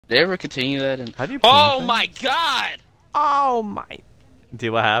Did they ever continue that? How do you Oh paint my god! Oh my.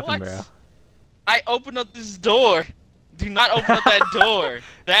 Dude, what happened, What? bro? I opened up this door. Do not open up that door.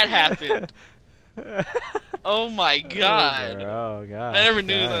 That happened. Oh my god. Oh god. I never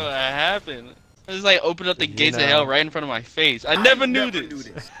knew that would happen. I just like opened up the gates of hell right in front of my face. I never knew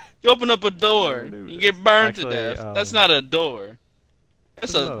this. You open up a door, you get burned to death. That's not a door.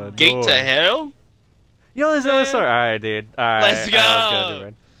 That's a gate to hell? Yo, there's another store. Alright, dude. Alright. Let's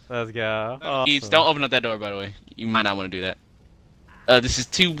go. Let's go. Awesome. Don't open up that door, by the way. You might not want to do that. This is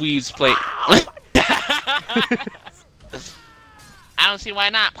two weaves play. I don't see why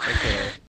not. Okay.